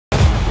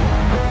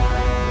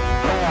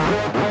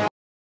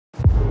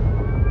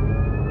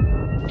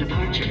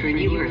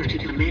Orders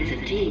to commence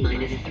in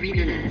T-minus 3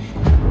 minutes.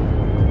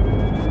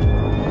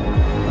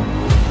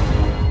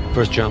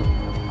 First jump.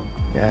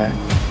 Yeah.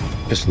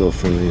 Just a little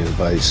friendly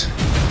advice.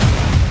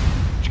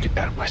 Just get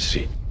out of my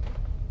seat.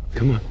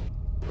 Come on.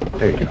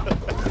 There you go.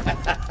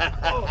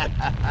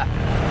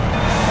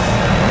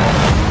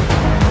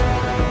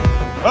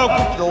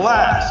 Welcome to the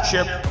last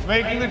ship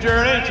making the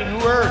journey to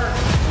New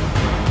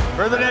Earth.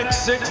 For the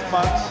next 6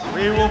 months,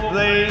 we will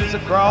blaze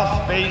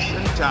across space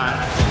and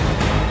time.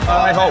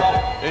 I hope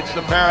it's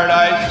the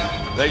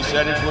paradise they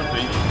said it would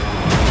be.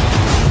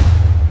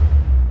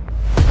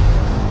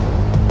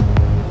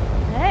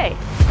 Hey,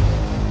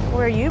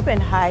 where you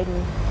been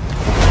hiding?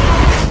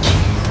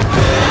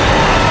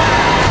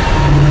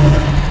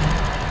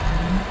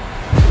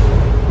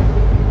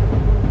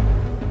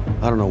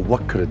 I don't know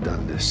what could have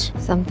done this.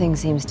 Something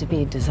seems to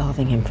be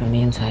dissolving him from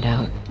the inside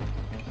out.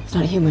 It's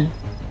not human.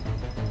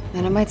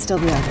 And it might still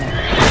be out there.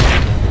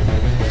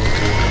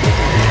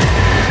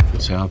 If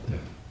it's out there,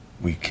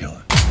 we kill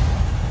it.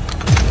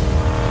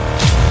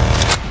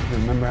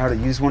 Remember how to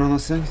use one of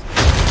those things?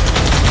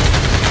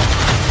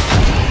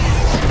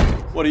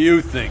 What do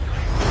you think?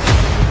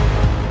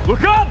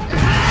 Look up!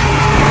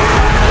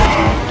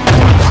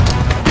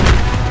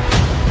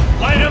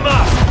 Light him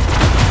up!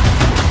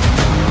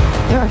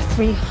 There are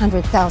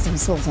 300,000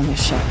 souls on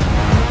this ship.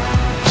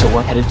 So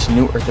we're headed to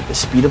New Earth at the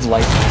speed of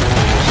light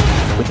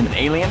with an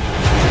alien?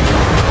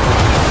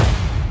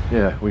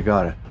 Yeah, we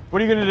got it.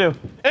 What are you gonna do?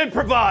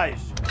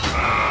 Improvise!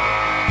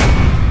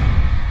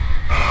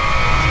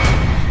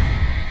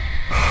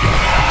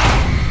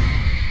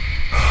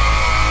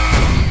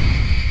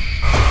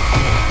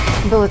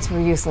 Bullets were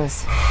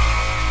useless.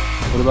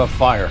 What about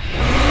fire?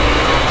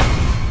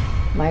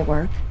 Might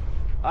work.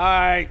 All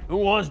right, who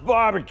wants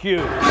barbecue?